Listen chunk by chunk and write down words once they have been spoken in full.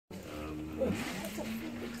That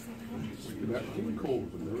king called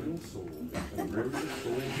the Muriel soul, and Muriel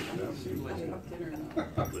soul is now seen.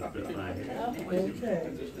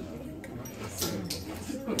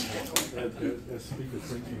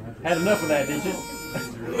 Had enough of that, did you?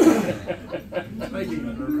 Making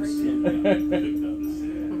me nervous.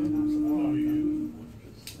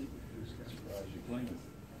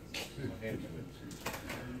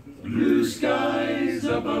 Blue skies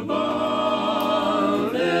up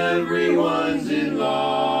above, everyone's in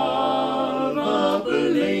love. Up a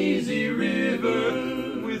lazy river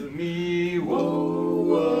with me, whoa,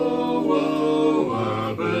 whoa, whoa.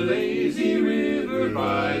 Up a lazy river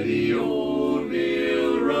by the old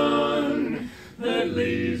mill run. That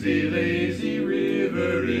lazy, lazy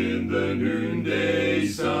river in the noonday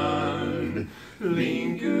sun.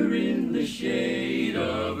 Linger in the shade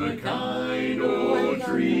of a kind old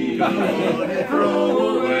tree.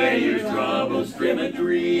 Throw away your troubles, trim a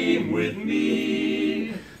dream with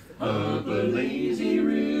me. Up a lazy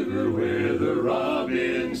river where the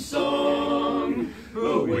robin's song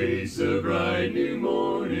awaits a bright new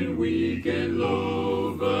morning, we can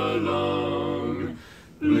love along.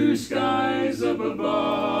 Blue skies up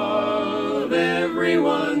above,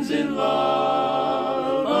 everyone's in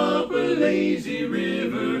love. Up a lazy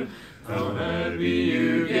river, how happy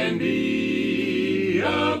you can be.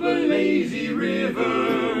 Up a lazy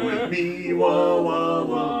river with me, whoa, whoa,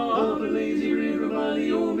 whoa. Up a lazy river by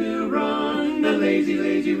the old mill run. The lazy,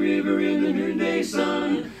 lazy river in the noonday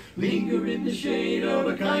sun. Linger in the shade of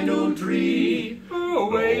a kind old tree.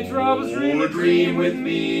 Away, troubles, dream with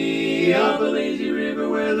me. Up a lazy river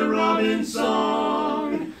where the robin's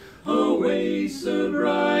song awaits a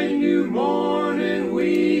bright new morning,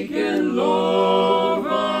 we can love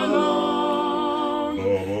along.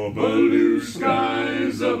 Blue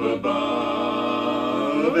skies up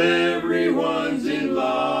above, everyone's in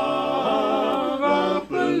love.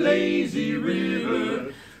 Up a lazy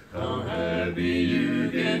river, how happy you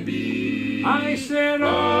can be. I said,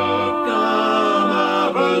 up, come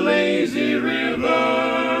up a lazy river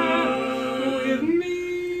with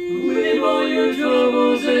me, with all your joy.